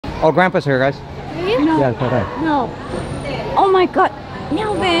Oh, Grandpa's here, guys. Really? No. Yeah, it's okay. No. Oh my God,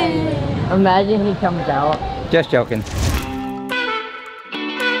 Melvin. Imagine he comes out. Just joking.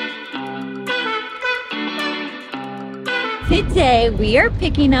 Today we are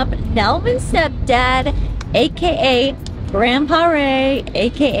picking up Melvin's stepdad, aka Grandpa Ray,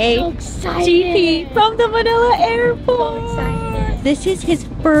 aka GP from the Manila airport. This is his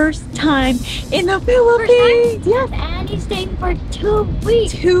first time in the Philippines. Yes, and he's staying for 2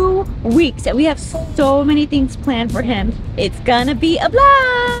 weeks. 2 weeks, and we have so many things planned for him. It's gonna be a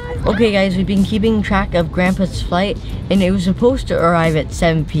blast. Okay guys, we've been keeping track of Grandpa's flight and it was supposed to arrive at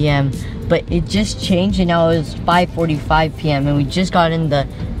 7 p.m. but it just changed and now it's 5:45 p.m. and we just got in the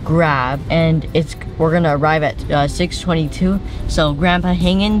Grab and we're gonna arrive at 6:22. So Grandpa,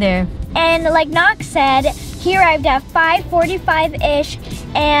 hang in there. And like Knox said, he arrived at 5:45-ish,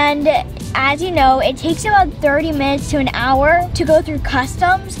 and as you know, it takes about 30 minutes to an hour to go through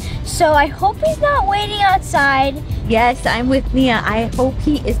customs. So I hope he's not waiting outside. Yes, I'm with Nia. I hope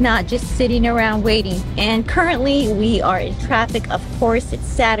he is not just sitting around waiting. And currently we are in traffic. Of course, it's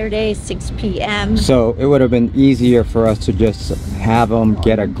Saturday, 6 p.m. So it would have been easier for us to just have him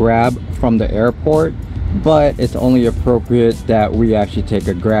get a Grab from the airport, but it's only appropriate that we actually take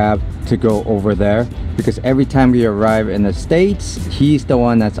a Grab to go over there, because every time we arrive in the States, he's the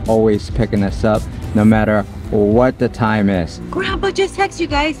one that's always picking us up no matter what the time is. Grandpa just texted you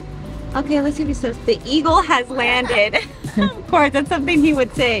guys. Okay, let's see what he says. The Eagle has landed. Of course, that's something he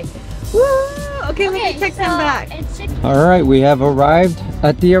would say. Woo! Okay, let me text him back. All right, we have arrived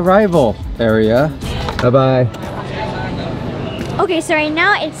at the arrival area. Bye-bye. Okay, so right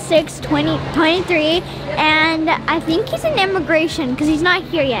now it's 6:23, and I think he's in immigration because he's not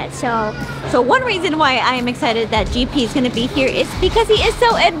here yet. So one reason why I am excited that GP is going to be here is because he is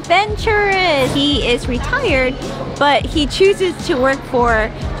so adventurous. He is retired, but he chooses to work for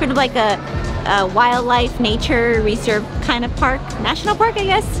sort of like a wildlife nature reserve kind of park, national park, I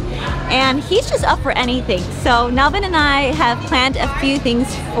guess. And he's just up for anything. So Melvin and I have planned a few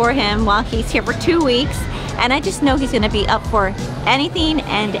things for him while he's here for 2 weeks. And I just know he's gonna be up for anything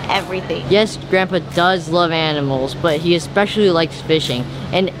and everything. Yes, Grandpa does love animals, but he especially likes fishing.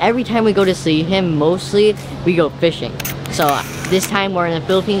 And every time we go to see him, mostly we go fishing. So this time we're in the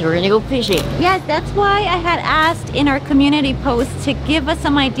Philippines, we're gonna go fishing. Yes, that's why I had asked in our community post to give us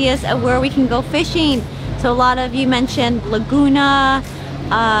some ideas of where we can go fishing. So a lot of you mentioned Laguna,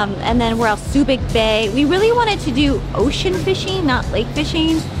 and then where else? Subic Bay. We really wanted to do ocean fishing, not lake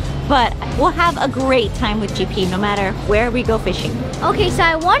fishing. But we'll have a great time with GP no matter where we go fishing. okay, so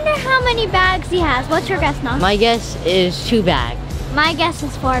I wonder how many bags he has. What's your guess, Knox? My guess is 2 bags. My guess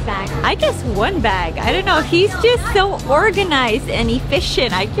is 4 bags. I guess 1 bag. I don't know. He's just so organized and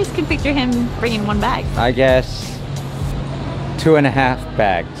efficient. I just can picture him bringing 1 bag. I guess 2.5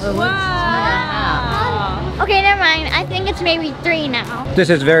 bags. Okay, never mind. I think it's maybe 3 now. This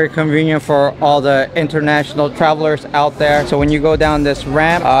is very convenient for all the international travelers out there. So when you go down this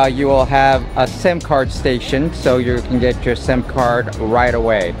ramp, you will have a SIM card station, so you can get your SIM card right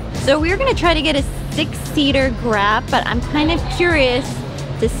away. So we're gonna try to get a 6-seater Grab, but I'm kind of curious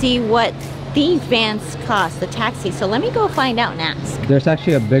to see what these vans cost, the taxi. So let me go find out and ask. There's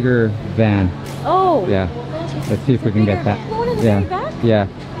actually a bigger van. Oh. Yeah. Let's see if we can get that. Yeah. Yeah.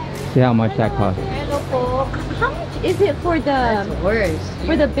 See how much that costs. How much is it for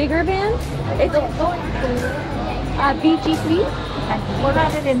the bigger van? It's BG3?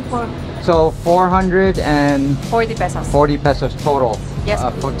 404. So 440 pesos. 40 pesos total. Yes.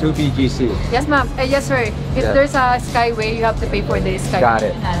 For 2 BGC. Yes, ma'am. Yes, sir. If Yeah. there's a Skyway, you have to pay for the Skyway. Got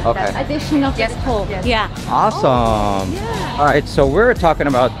it. Okay. Additional Yes, toll. yes. Yeah. Awesome. Yeah. All right, so we're talking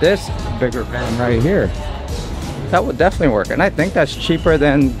about this bigger van right here. That would definitely work, and I think that's cheaper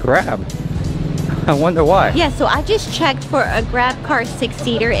than Grab. I wonder why. Yeah, so I just checked for a Grab car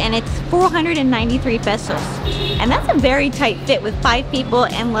 6-seater and it's 493 pesos. And that's a very tight fit with 5 people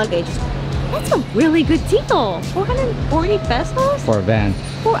and luggage. That's a really good deal. 440 pesos? For a van.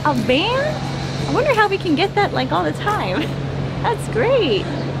 For a van? I wonder how we can get that like all the time. That's great.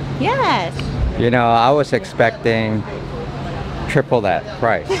 Yes. You know, I was expecting triple that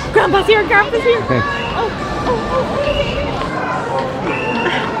price. Grandpa's here, Grandpa's here. Okay.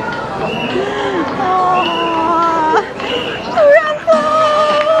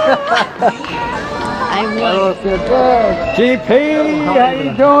 GP, how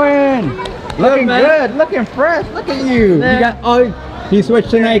you doing? Looking good, looking fresh. Look at you. You got he switched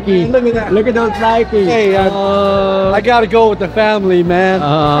to Nike. Look at that. Look at those Nike. Hey, I gotta go with the family, man.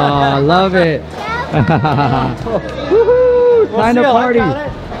 Oh, love it. Woohoo! Time to party.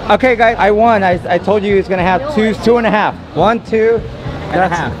 Okay, guys, I won. I told you it's gonna have 2.5. 1, 2, and a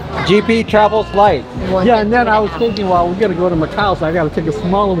half. GP travels light. Yeah, and then I was thinking, well, we're gonna go to Macau, so I gotta take a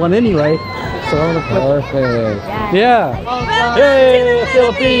smaller one anyway. So I'm gonna put. Perfect. Yeah. Hey,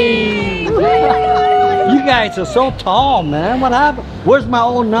 Philippines! You guys are so tall, man. What happened? Where's my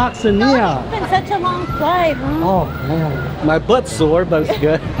old Knox and Nia? It's been such a long flight, huh? Oh man, my butt's sore, but it's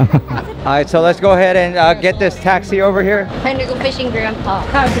good. All right, so let's go ahead and get this taxi over here. Time to go fishing, Grandpa.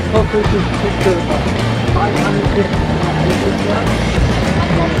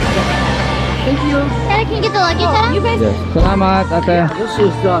 Thank you. Dad, can you get the luggage out? You guys, Salamat, ate. This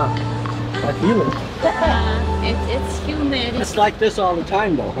is I feel it. it's humid. It's like this all the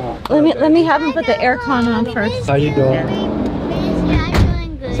time, though, huh? Let me have him put the aircon on first. How you doing? Yeah,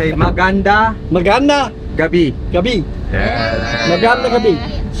 I'm doing good. Say maganda Maganda gabi. gabi. Maganda gabi.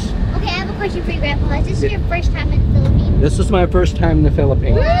 Okay, I have a question for you, Grandpa. Is this your first time in the Philippines? This is my first time in the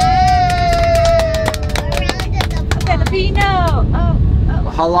Philippines. Filipino.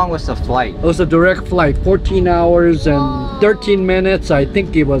 How long was the flight? It was a direct flight, 14 hours and 13 minutes. I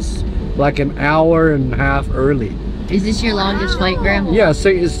think it was like an hour and a half early. Is this your longest flight, Grandpa? Yeah, so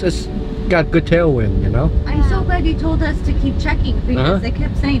it's got good tailwind, you know? I'm so glad you told us to keep checking because they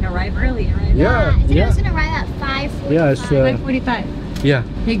kept saying arrive early, arrive Yeah, I said it yeah. was gonna arrive at 5:45. Yeah, it's 5:45. yeah.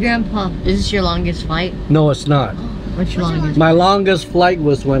 Hey, Grandpa, is this your longest flight? No, it's not. What's your longest? My longest flight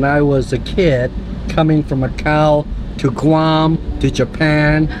was when I was a kid, coming from Macau to Guam, to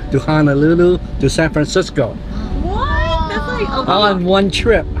Japan, to Honolulu, to San Francisco. What? That's like a All on one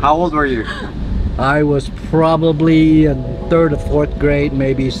trip. How old were you? I was probably in 3rd or 4th grade,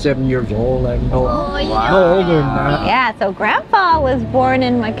 maybe 7 years old. I'm no older than that. Yeah, so Grandpa was born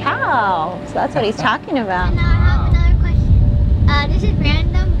in Macau. So that's what he's talking about. Now I have another question. This is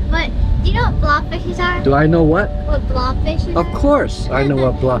random, but do you know what blobfishes are? Do I know what? What blobfishes Of are? course, I know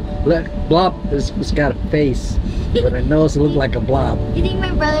what blob. Blob it's got a face, but it knows it looks like a blob. Do you think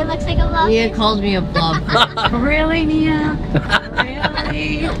my brother looks like a blobfish? Leah calls me a blob. Really, Nia?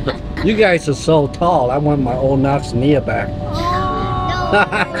 Really? You guys are so tall. I want my old Knox Nia back.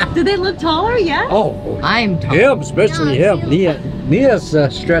 Oh, no. Do they look taller? Yeah. Oh, I'm tall. him, especially No, him. Nia's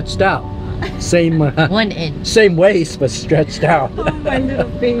stretched out. Same 1 inch. same waist, but stretched out. Oh, my little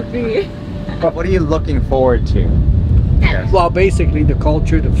baby. What are you looking forward to? Yes. Well, basically the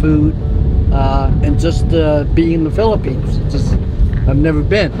culture, the food, and just being in the Philippines. Just I've never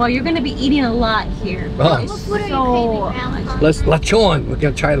been. Well, you're going to be eating a lot here. Oh. What food are you So craving, Grandpa? Let's lechon. We're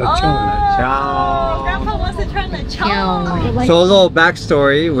gonna try lechon. Ciao. Grandpa wants to try the chow. So a little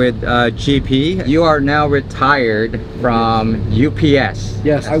backstory with GP. You are now retired from UPS.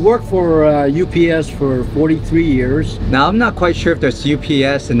 Yes, I worked for UPS for 43 years. Now I'm not quite sure if there's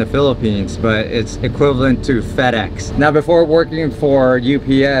UPS in the Philippines, but it's equivalent to FedEx. Now before working for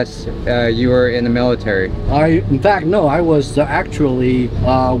UPS, you were in the military. In fact, no, I was actually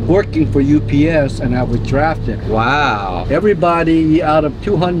working for UPS and I was drafted. Wow. Everybody out of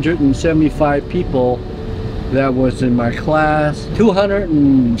 275 people that was in my class,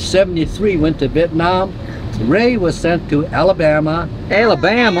 273 went to Vietnam. Ray was sent to Alabama.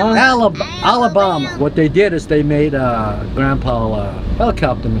 Alabama? Alabama. What they did is they made Grandpa a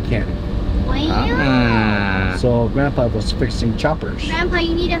helicopter mechanic. Ah. So Grandpa was fixing choppers. Grandpa,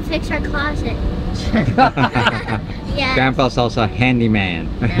 you need to fix our closet. Yeah. Grandpa's also a handyman.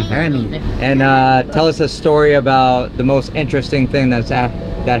 Handy. And tell us a story about the most interesting thing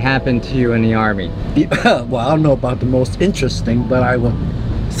that happened to you in the Army. Well, I don't know about the most interesting, but I was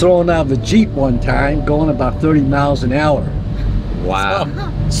thrown out of the Jeep one time going about 30 miles an hour. Wow.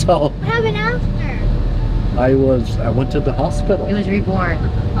 So What happened after? I went to the hospital. It was reborn.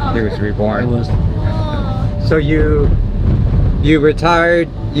 He was I reborn. was Oh. So you retired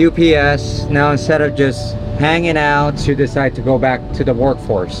UPS. Now instead of just hanging out, you decide to go back to the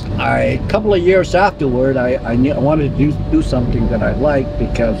workforce. a couple of years afterward, I wanted to do something that I liked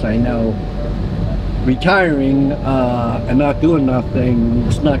because I know retiring and not doing nothing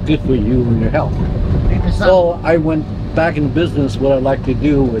is not good for you and your health. So I went back in business. What I like to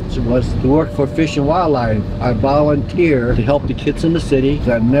do, which was to work for Fish and Wildlife. I volunteer to help the kids in the city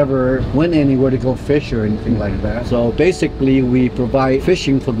that never went anywhere to go fish or anything like that. So basically we provide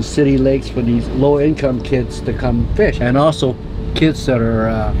fishing for the city lakes for these low-income kids to come fish, and also kids that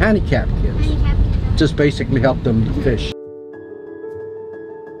are handicapped kids. Just basically help them to fish.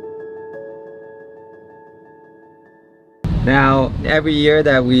 Now, every year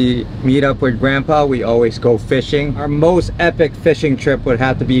that we meet up with Grandpa, we always go fishing. Our most epic fishing trip would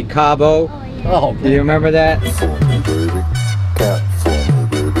have to be Cabo. Oh, Do you remember that?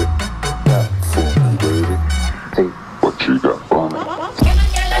 What you got for me? On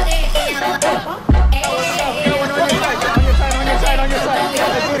your side, on your side, on your side.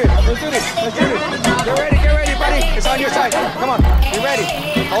 Let's do this. Get ready, buddy. It's on your side. Come on. You ready?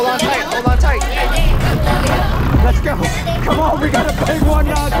 Hold on tight. Hold on tight. Let's go. Come on. We got a big one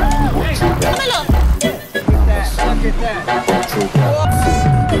now. Look at that.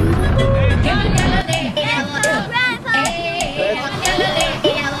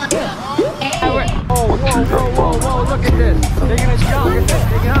 Whoa, look at this. Taking a jump. Look at this.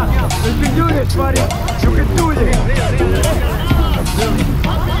 Take it up. You can do this, buddy. You can do this.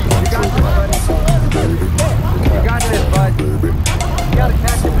 You got this, bud. You gotta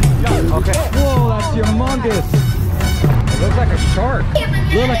catch it when you jump. Okay. Whoa, that's humongous. It looks like a shark.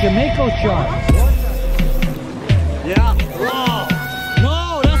 Looks like a mako shark. Yeah. Wow.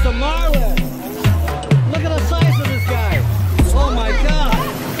 No, that's a marlin. Look at the size of this guy. Oh my god.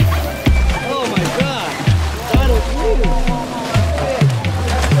 Oh my god. That is huge.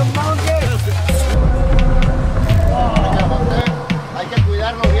 That's humongous.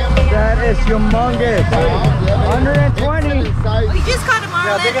 That is humongous. 120. We just caught a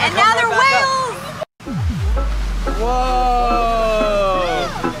marlin, and now they're whales. Whoa.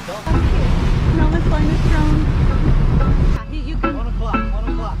 No, let's find this drone. You can. 1 o'clock.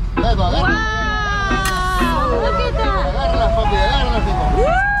 1 o'clock. Wow! Look at that. Woo!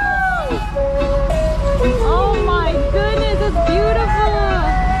 Oh my goodness, it's beautiful.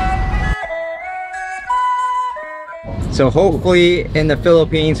 So hopefully in the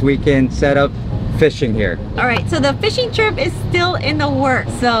Philippines we can set up fishing here. All right, so the fishing trip is still in the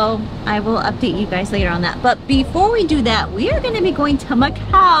works, so I will update you guys later on that. But before we do that, we are going to be going to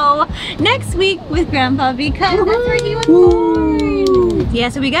Macau next week with Grandpa because that's where he was born. Yeah,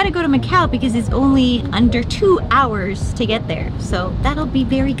 so we got to go to Macau because it's only under 2 hours to get there, so that'll be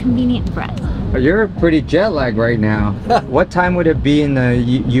very convenient for us. You're pretty jet lagged right now. What time would it be in the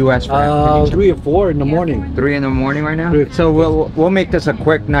U.S. for 3 or 4 in the morning. 3 in the morning right now? 3. So we'll make this a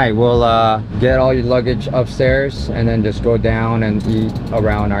quick night. We'll get all your luggage upstairs and then just go down and eat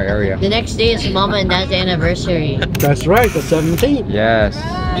around our area. The next day is Mama and Dad's anniversary. That's right, the 17th. Yes.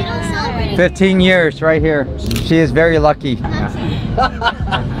 15 years right here. She is very lucky.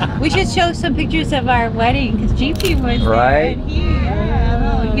 We should show some pictures of our wedding because GP was Right. there here.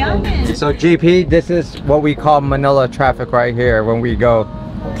 Yeah, oh, youngin'. So GP, this is what we call Manila traffic right here when we go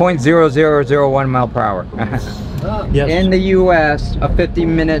 0.0001 mile per hour. Yes. In the US, a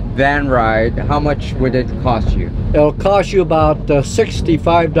 50-minute van ride, how much would it cost you? It'll cost you about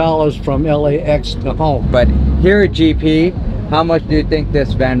 $65 from LAX to home. But here at GP, how much do you think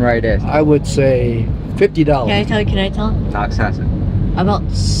this van ride is? I would say $50. Can I tell? Knox has it. About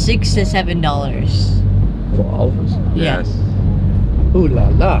 $6 to $7. For all of us. Yeah. Yes. Ooh la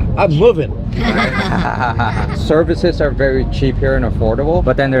la, I'm moving. Services are very cheap here and affordable,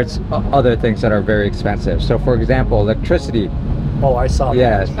 but then there's other things that are very expensive. So for example, electricity. Oh, I saw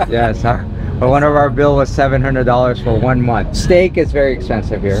Yes, that. yes. One of our bill was $700 for 1 month. Steak is very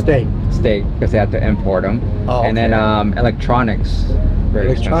expensive here. Steak. Steak, because they have to import them. Oh, and then electronics. Very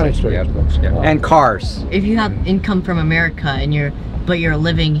Electronics, expensive. very expensive. Yep. And cars. If you have income from America and you're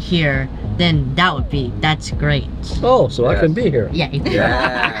living here, then that's great. Oh, so I Yes. can be here. Yeah.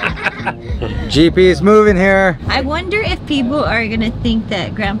 Yeah. GP is moving here. I wonder if people are gonna think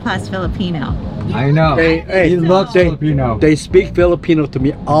that Grandpa's Filipino. I know. Hey, he loves Filipino. They speak Filipino to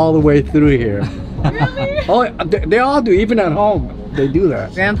me all the way through here. Really? Oh, they all do, even at home. They do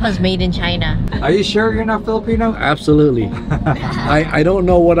that. Grandpa's made in China. Are you sure you're not Filipino? Absolutely. I don't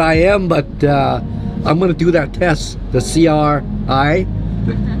know what I am, but I'm gonna do that test, the CRI.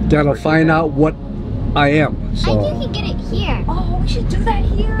 That'll find out what I am. So. I think you get it here. Oh, we should do that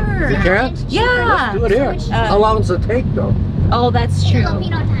here. You can't? Yeah. Do it here. How long does it take though? Oh, that's true.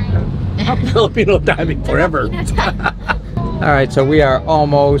 Filipino time. Filipino diving forever. Filipino time. All right, so we are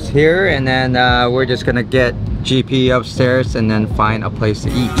almost here, and then we're just gonna get GP upstairs and then find a place to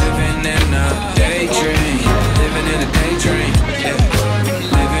eat. Living in a daydream, living in a daydream, yeah.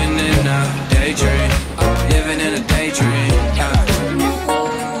 Living in a daydream, living in a daydream, yeah.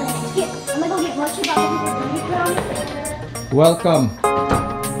 Welcome.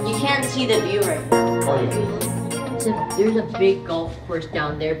 You can't see the view right now. There's a big golf course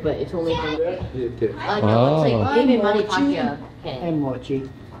down there, but it's only for it's like maybe Manny Pacquiao. Hey, Mochi.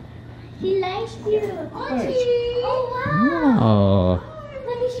 He likes you. Oh, wow. Oh.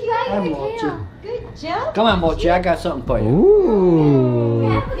 Let me see right I'm your Mochi. tail. Good job. Come on, Mochi. I got something for you.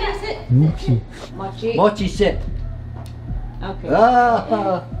 Ooh. Mochi. Mochi, sit. Okay.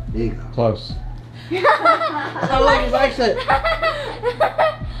 Ah, there you go. Close. Oh, he likes it.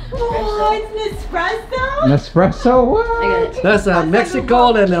 Oh, it's Nespresso? Nespresso? I got What? it. That's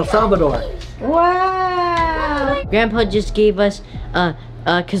Mexico and El Salvador. Wow. Grandpa just gave us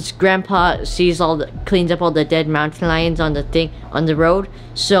because Grandpa cleans up all the dead mountain lions on the road.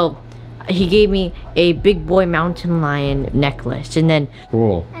 So he gave me a big boy mountain lion necklace, and then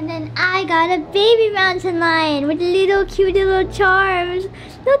Cool. And then I got a baby mountain lion with little cute little charms.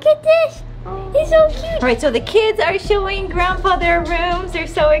 Look at this. He's so cute. All right, so the kids are showing Grandpa their rooms. They're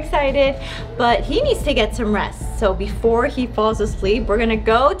so excited, but he needs to get some rest. So before he falls asleep, we're gonna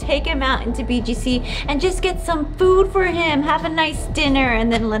go take him out into BGC and just get some food for him, have a nice dinner,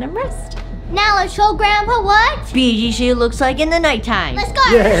 and then let him rest. Now let's show Grandpa what BGC looks like in the nighttime. Let's go.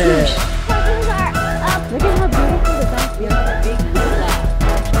 Yeah. Curtains are up. Look at how beautiful the backyard is.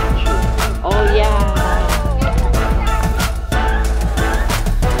 Oh yeah.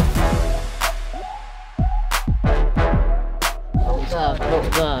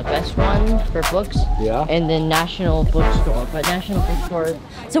 The best one for books, Yeah. and the National Bookstore. But National Bookstore,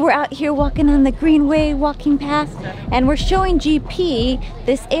 So we're out here walking on the Greenway walking path, and we're showing GP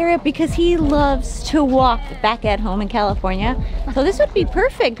this area because he loves to walk back at home in California. So this would be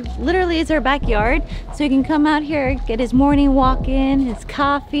perfect. Literally, it's our backyard, so he can come out here, get his morning walk in, his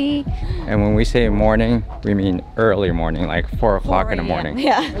coffee. And when we say morning, we mean early morning, like 4 o'clock in the morning.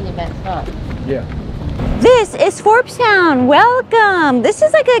 Yeah. really messed up. Yeah. This is Forbes Town. Welcome. This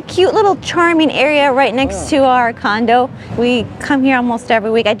is like a cute little charming area right next to our condo. We come here almost every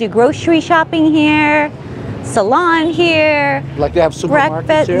week. I do grocery shopping here, salon here. Like they have supermarkets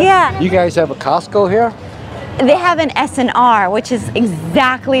Breakfast, here? yeah. You guys have a Costco here? They have an S&R, which is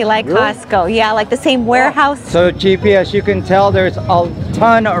exactly like Really? Costco. Yeah, like the same warehouse. So GP, as you can tell, there's a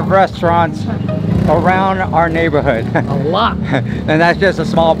ton of restaurants around our neighborhood. A lot. And that's just a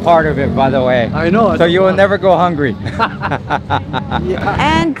small part of it, by the way. I know. So you will never go hungry.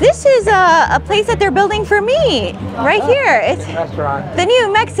 And this is a place that they're building for me right here. It's Restaurant. the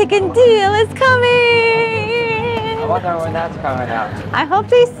new Mexican deal is coming. I wonder when that's coming out. I hope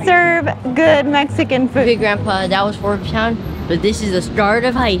they serve good Mexican Okay, food. Grandpa, that was Forbes Town, but this is the start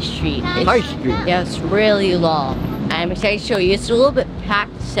of High Street. High Street. Yeah, it's really long. I'm excited to show you. It's a little bit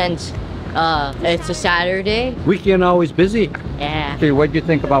packed since it's a Saturday. Weekend always busy. Yeah. Okay, what do you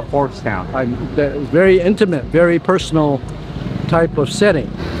think about Forbes Town? Very intimate, very personal type of setting.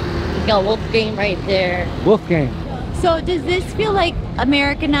 You got Wolfgang right there. Wolfgang. So does this feel like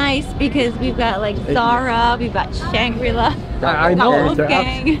Americanized because we've got like Zara, we've got Shangri-La, I know. It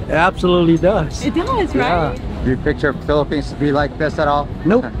Wolfgang. absolutely does. It does, right? Yeah. Do you picture Philippines to be like this at all?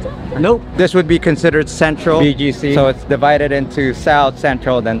 Nope. Nope. This would be considered central BGC. So it's divided into south,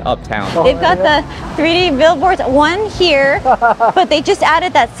 central, then uptown. They've got the 3D billboards, one here, but they just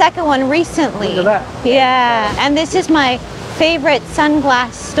added that second one recently. Look at that. Yeah, and this is my favorite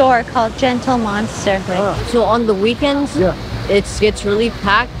sunglass store called Gentle Monster. So on the weekends, Yeah. it gets really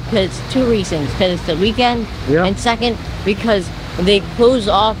packed because two reasons. Because it's the weekend, Yeah. and second, because they close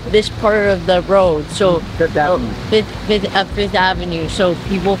off this part of the road. So Fifth Avenue. Fifth Avenue, so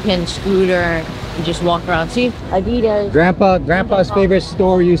people can scooter and just walk around. See, Adidas. Grandpa's favorite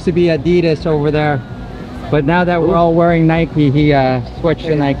store used to be Adidas over there. But now that we're all wearing Nike, he switched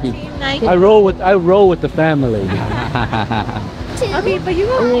to Nike. I roll with the family. Okay, but you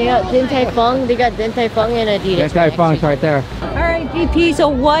And they got Din Tai Fung. They got Din Tai Fung and Adidas. That's Tai Fung's right there. All right, GP, so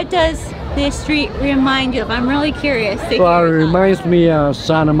what does this street remind you of? I'm really curious. to Well, it hear. reminds me of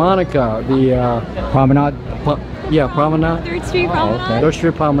Santa Monica, the Promenade. promenade. 3rd Street Promenade? okay. Third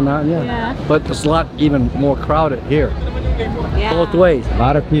Street Promenade, yeah. Yeah. But it's a lot even more crowded here. Yeah. Both ways. A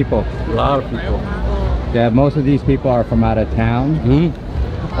lot of people. A lot of people. Yeah, most of these people are from out of town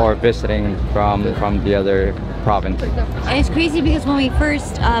or visiting from the other province. And it's crazy because when we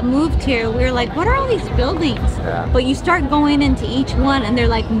first moved here, we were like, what are all these buildings? Yeah. But you start going into each one and they're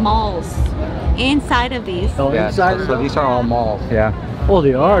like malls inside of these. Oh, Yeah, inside so these are all malls. Yeah. Oh,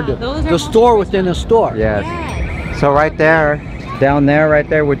 they are. those are The store within a store. Yes. Yes. So right there, down there, right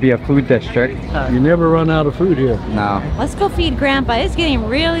there would be a food district. You never run out of food here. No. Let's go feed Grandpa. It's getting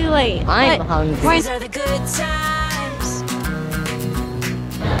really late. I'm But hungry. we're- are the good times.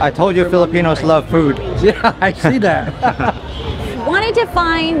 I told you Filipinos love food. Yeah, I see that. wanted to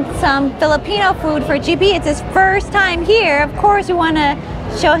find some Filipino food for GP. It's his first time here. Of course, we want to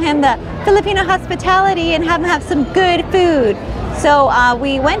show him the Filipino hospitality and have him have some good food. So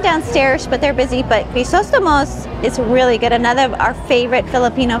we went downstairs, but they're busy. But Crisostomos is really good, another of our favorite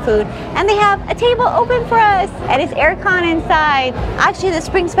Filipino food. And they have a table open for us, and it's aircon inside. Actually, this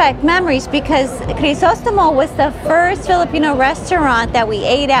brings back memories because Crisostomo was the first Filipino restaurant that we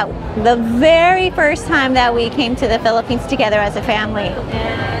ate at the very first time that we came to the Philippines together as a family.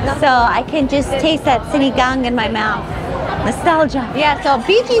 So I can just taste that sinigang in my mouth. Nostalgia. Yeah, so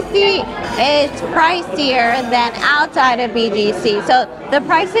BGC is pricier than outside of BGC. So the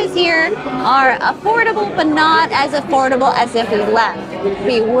prices here are affordable, but not as affordable as if we left. It'd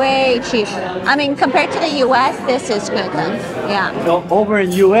be way cheaper. I mean, compared to the US, this is good then. Yeah. So over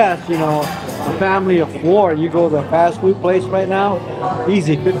in US, you know, a family of 4, you go to a fast food place right now,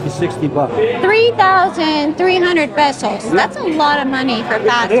 easy 50, 60 bucks. 3,300 pesos. That's a lot of money for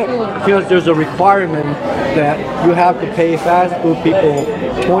fast food. Because there's a requirement that you have to pay fast food people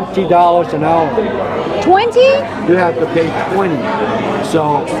 $20 an hour. 20? You have to pay 20.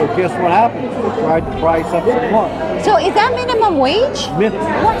 So guess what happens? They try to price up some more. So is that minimum wage?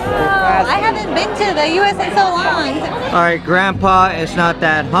 Wow, I haven't been to the US in so long. All right, Grandpa is not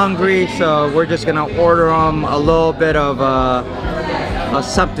that hungry, so we're just gonna order him a little bit of a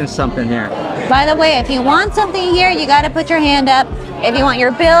something here. By the way, if you want something here, you gotta put your hand up. If you want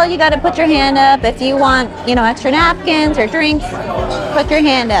your bill, you gotta put your hand up. If you want, you know, extra napkins or drinks, put your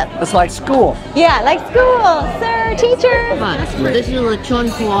hand up. it's like school. Yeah, like school, sir, teacher. This is lechon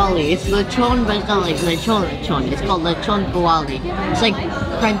kuali. It's lechon, but it's not like lechon. It's called lechon kuali. It's like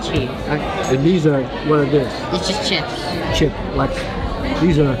crunchy. And these are, what are this? It's just chips. Chip, like,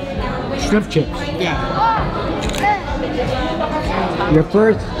 these are shrimp chips. Yeah. Your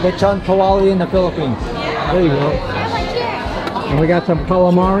first lechon kawali in the Philippines. There you go. And we got some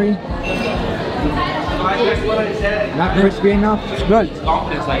calamari. Not crispy enough? It's good.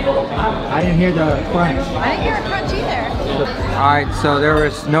 I didn't hear the crunch. I didn't hear a crunch either. Alright, so there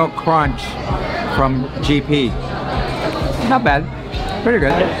was no crunch from GP. Not bad. Pretty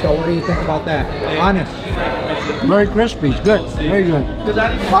good. So what do you think about that? Honest. Very crispy. It's good. Very good.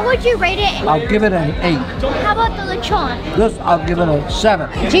 What would you rate it? I'll give it an 8. How about the lechon? This, I'll give it a 7.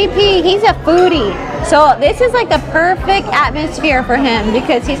 GP, he's a foodie. So this is like the perfect atmosphere for him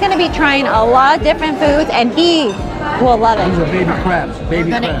because he's gonna be trying a lot of different foods and he will love These it. are baby crabs.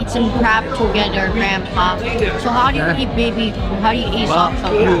 Baby We're gonna eat crabs. some crab together, Grandpa. So how do you eat baby? How do you eat soft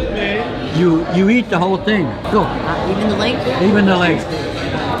crab? You eat the whole thing. Go. Even the legs? Even the legs.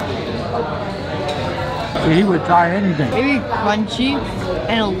 So he would try anything. Very crunchy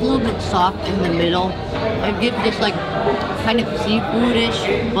and a little bit soft in the middle. It gives this like kind of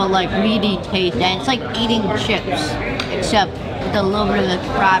seafoodish but like meaty taste, and it's like eating chips except with a little bit of the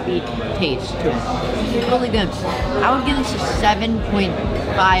crabby taste to it. It's really good. I would give this a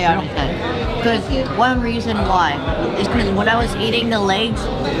 7.5 out of 10. Because one reason why is because when I was eating the legs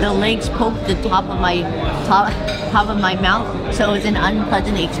poked the top of my mouth, so it was an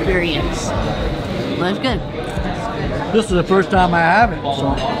unpleasant experience. But it's good. This is the first time I have it,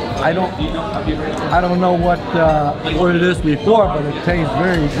 so I don't know what it is before, but it tastes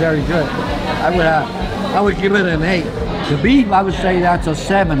very, very good. I would give it an 8. The beef, I would say that's a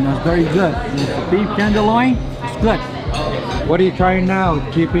 7. That's very good. The beef tenderloin, it's good. What are you trying now,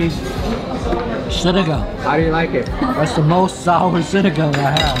 GP? Sinigang. How do you like it? That's the most sour sinigang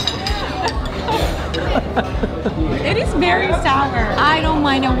I have. It is very sour. I don't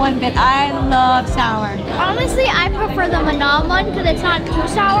mind it one bit. I love sour. Honestly, I prefer the Manam one because it's not too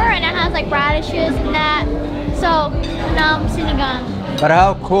sour and it has like radishes and that. So, Manam Sinigang. But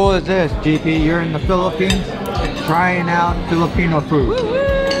how cool is this, GP? You're in the Philippines trying out Filipino food.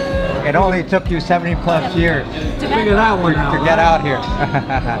 It only took you 70 plus years Figure that one out. to get out here.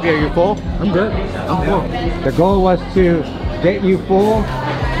 Yeah, you full? I'm good. I'm full. The goal was to get you full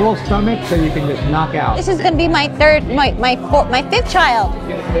stomach so you can just knock out. This is gonna be my fifth child.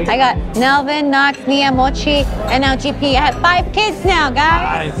 I got Nelvin, Knox, Nia, Mochi, and now GP. I have 5 kids now,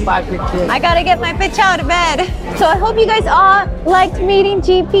 guys. 5 big kids. I gotta get my 5th child to bed. So I hope you guys all liked meeting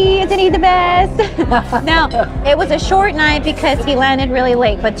GP. Isn't he the best? Now, it was a short night because he landed really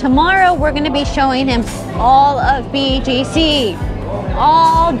late, but tomorrow we're gonna be showing him all of BGC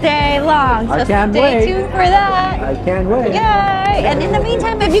all day long. So I can't stay wait. tuned for that. I can't wait. Yay! And in the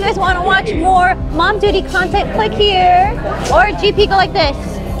meantime, if you guys want to watch more Mom Duty content, click here. Or GP, go like this.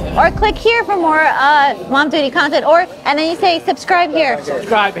 Or click here for more Mom Duty content. And then you say subscribe here.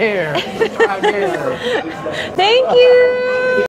 Subscribe here. Subscribe here. Thank you.